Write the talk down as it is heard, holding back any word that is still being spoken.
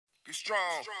Be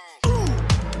strong.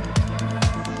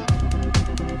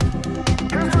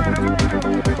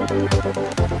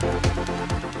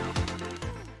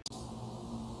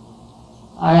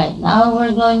 Alright, now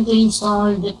we're going to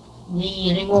install the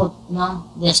remote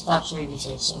desktop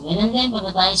services. So, ganun din,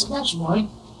 punta tayo sa dashboard,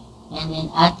 and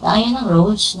then add tayo ng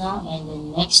roles, and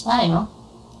then next tayo,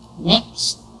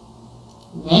 next,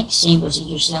 same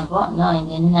procedures lang po, and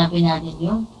then hanapin natin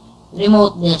yung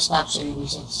remote desktop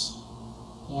services.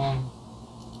 Yan.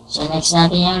 So, next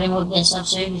natin yung remote desktop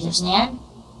services na yan,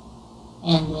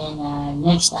 and then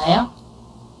next tayo,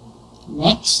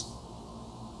 next.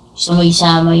 So, may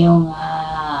isama yung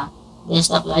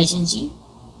desktop licensing,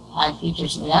 add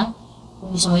features mo lang.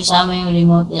 Kung gusto mo isama yung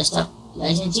remote desktop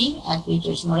licensing, add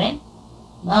features mo rin.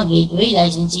 Gateway,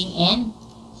 licensing, and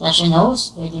session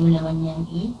host, pwede mo naman yan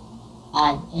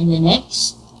i-add. And then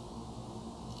next,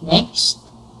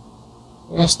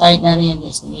 restart na rin yung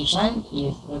destination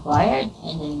if required,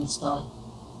 and then install.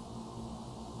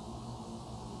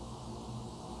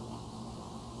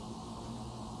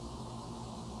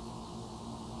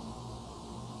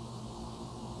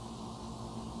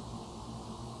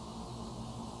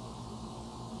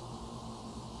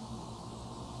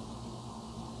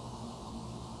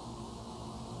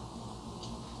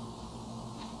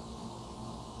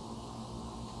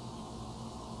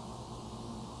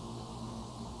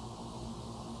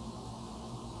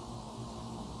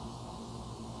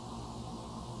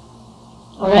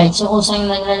 Alright, so kung saan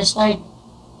nag-restart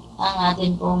ang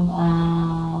atin pong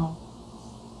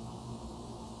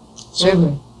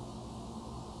server.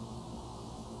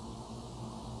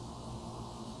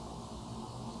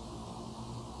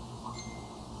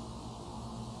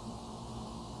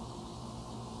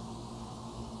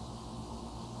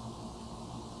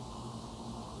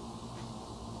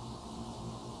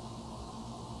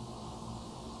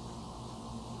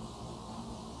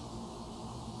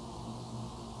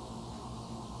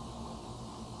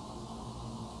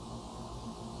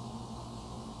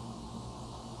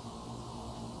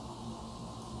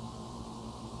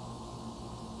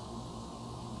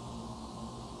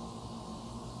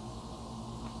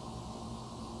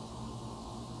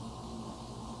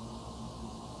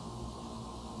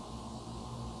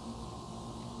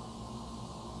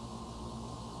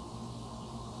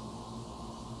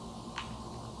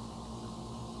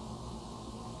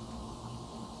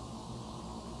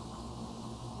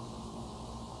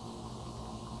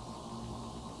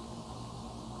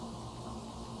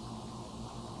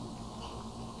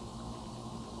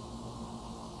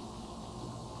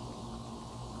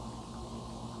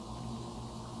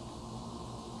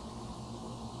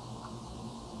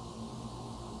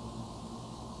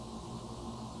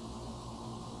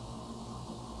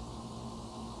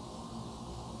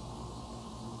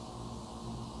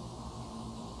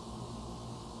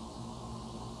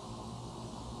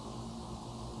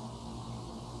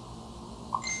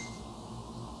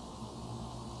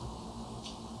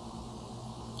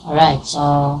 Alright,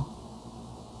 so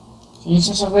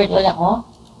since sa virtual ako,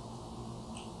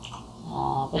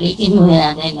 palitin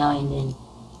muna natin, and then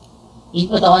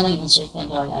input ako ng insert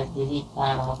control alt delete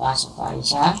para makapasok tayo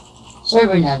sa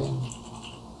server natin.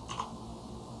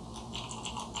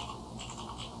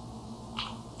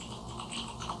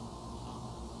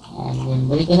 And then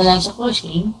balik ko na lang sa full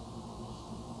screen.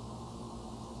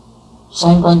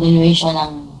 So yung continuation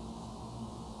ng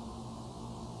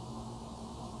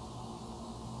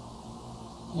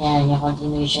yan, yung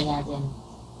continuation natin.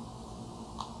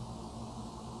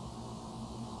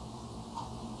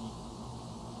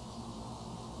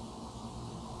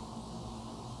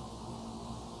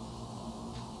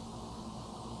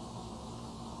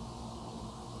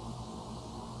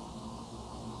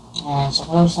 Yan, so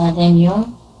close natin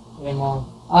yung remote.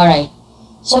 Alright.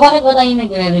 So bakit ba tayo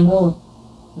nagre-remote?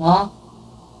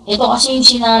 Ito kasi yung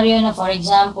scenario na, for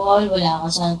example, wala ka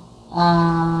sa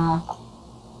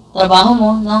trabaho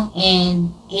mo,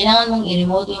 and kailangan mong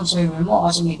i-remote yung server mo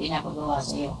kasi may pinapagawa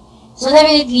sa iyo. So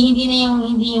definitely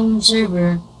hindi yung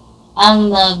server ang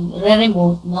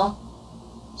nagre-remote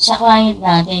sa client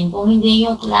natin, kung hindi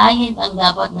yung client ang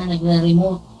dapat na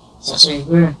nagre-remote sa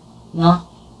server,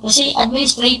 Kasi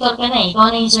administrator ka na, ikaw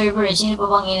na yung server, sino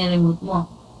pa bang i-remote mo,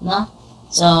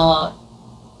 So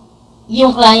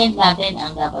yung client natin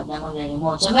ang dapat na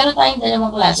magre-remote. So meron tayong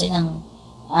dalawang klase ng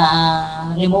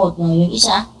remote, yung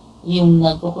isa yung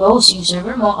nagko-close yung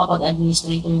server mo kapag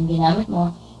administrator yung ginamit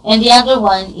mo. And the other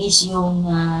one is yung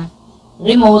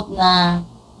remote na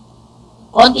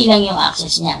konti lang yung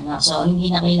access niya. So, hindi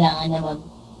na kailangan na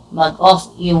mag-off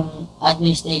yung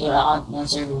administrator account ng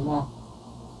server mo.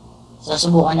 So,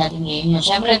 subukan natin ngayon yun.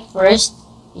 Siyempre, first,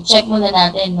 i-check muna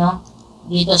natin,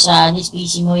 dito sa this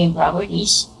PC mo yung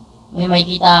properties, may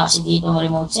makikita kasi dito ng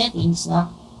remote settings,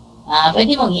 no?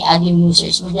 Pwede mong i-add yung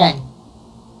users mo dyan.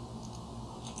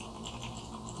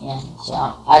 Yan. So,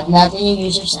 add natin yung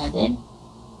users natin.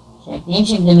 Check names,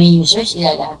 yung domain users,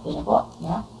 ilalahat ko na po.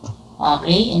 No?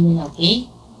 Okay, and then okay.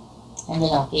 And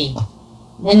then okay.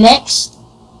 Then next,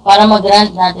 para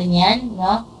mag-grant natin yan,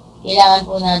 no? Kailangan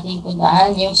po natin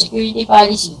puntahan yung security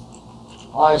policy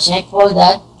or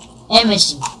secpol.msc.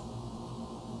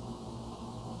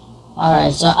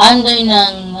 Alright, so under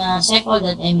ng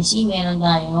secpol.msc, meron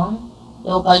tayong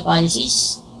local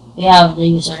policies. We have the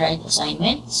user right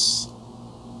assignments.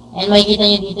 And makikita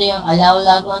nyo dito yung allow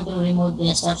logon to remote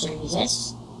desktop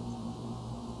services.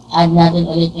 Add natin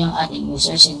ulit yung ating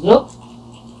users and group.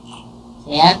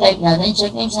 So yan, type natin,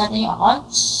 check names natin yung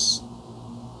accounts.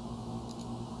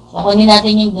 So kunin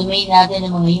natin yung domain natin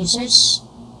ng mga users.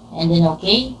 And then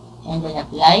okay. And then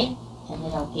apply. And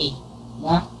then okay.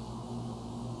 No?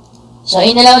 So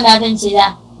inalaw natin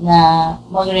sila na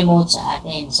mag-remote sa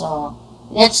atin. So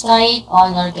let's try it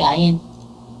on our client.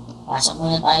 Pasok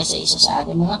muna tayo sa isa sa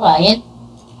ating mga client.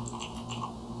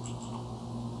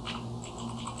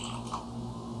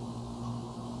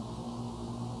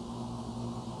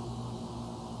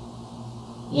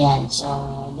 Yan. So,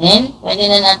 then, pwede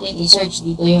na natin i-search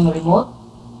dito yung remote.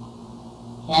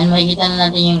 Yan, makikita na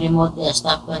natin yung remote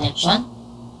desktop connection.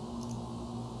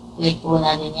 Click po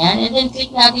natin yan. And then,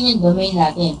 click natin yung domain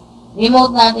natin.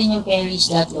 Remote natin yung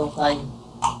carries.local.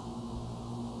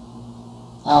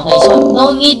 Okay, so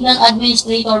no need ng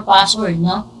administrator password,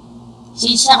 no?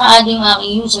 Since naka-add yung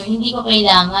aking user, hindi ko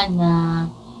kailangan na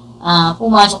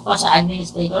pumasok pa sa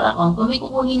administrator account. Kung may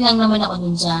kukunin lang naman ako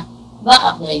dun sa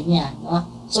backup drive niya, no?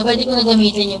 So, pwede ko na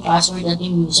gamitin yung password at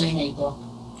yung user na ito.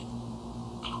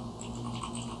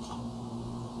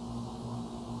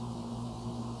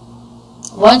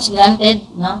 Once granted,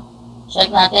 no?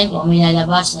 Check natin kung may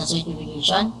lalabas na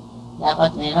certification.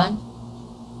 Dapat meron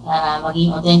para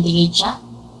maging authenticate siya.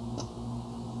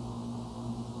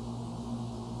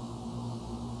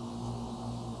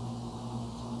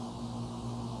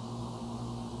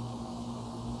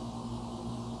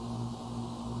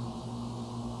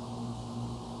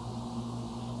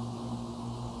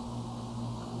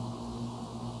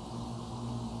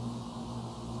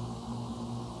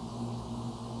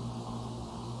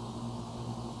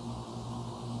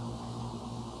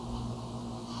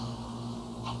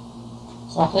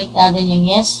 So, click natin yung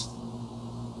yes.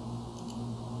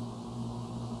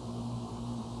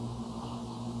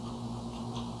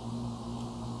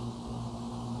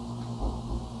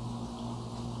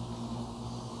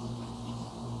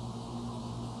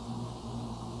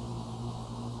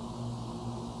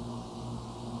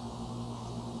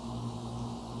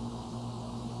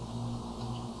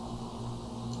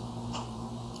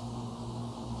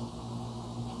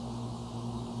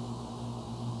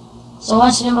 So,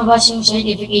 once lumabas yung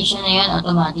certification na yun,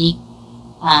 automatic,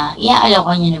 i-allow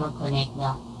ka nyo na mag-connect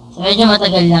na. So, medyo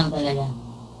matagal lang talaga.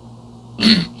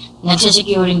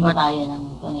 Nagsa-securing pa tayo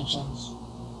ng connections.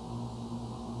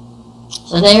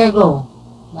 So, there you go.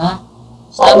 No?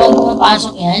 So, habang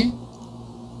pumapasok yan,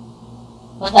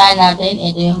 puntahan natin,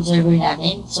 ito yung server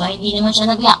natin. So, hindi naman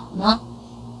siya nag-lock, no?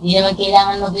 Hindi naman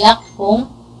kailangan mag-lock kung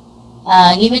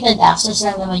limited access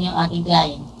lang naman yung ating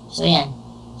client. So, yan.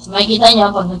 So, makikita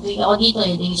nyo, pag nag-click ako dito,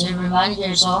 ito yung server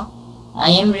manager. So,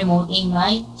 I am remoting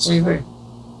my server.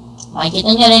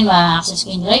 Makikita nyo rin, ma-access ko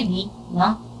yung drive B,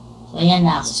 no? So, ayan,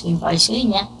 na-access ko yung file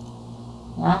screen niya.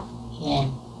 No?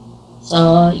 Ayan.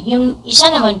 So, yung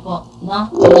isa naman po, no?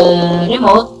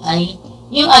 Remote ay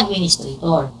yung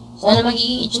administrator. So, ano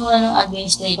magiging itsura ng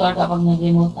administrator kapag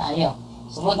nag-remote tayo?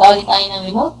 So, punta ulit tayo ng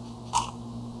remote.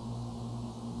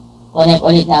 Connect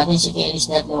ulit natin si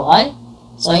carries.local.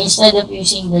 So, instead of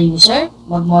using the user,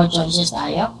 mag-more choices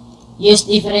tayo. Use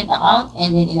different account,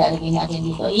 and then ilalagay natin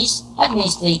dito is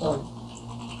administrator.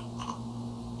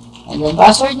 And then,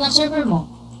 password ng server mo.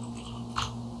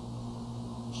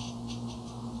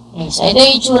 Okay, so ito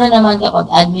yung itsura naman kapag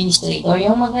administrator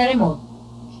yung mag-remote.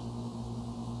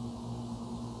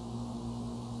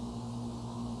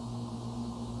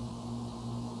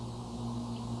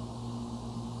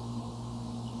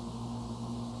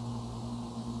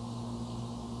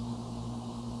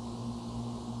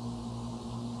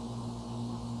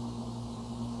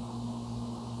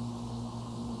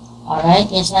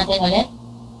 Alright, yes natin ulit.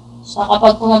 So,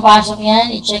 kapag pumapasok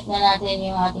yan, i-check na natin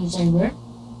yung ating server.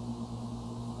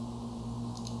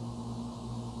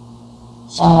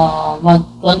 So,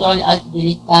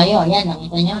 mag-Control-Alt-Delete tayo. Ayan,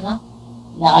 nakita nyo, no?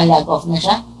 Naka-log off na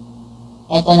siya.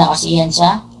 Ito nakasiyan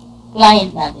sa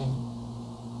client natin.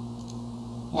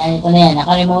 Yan, ito na yan.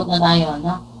 Naka-remote na tayo,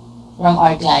 no? From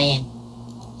our client.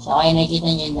 So, kaya nakikita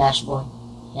nyo yung dashboard.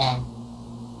 Yan.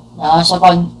 No? So,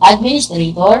 pag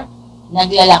administrator,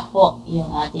 naglalak po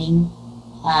yung ating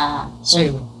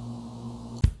server.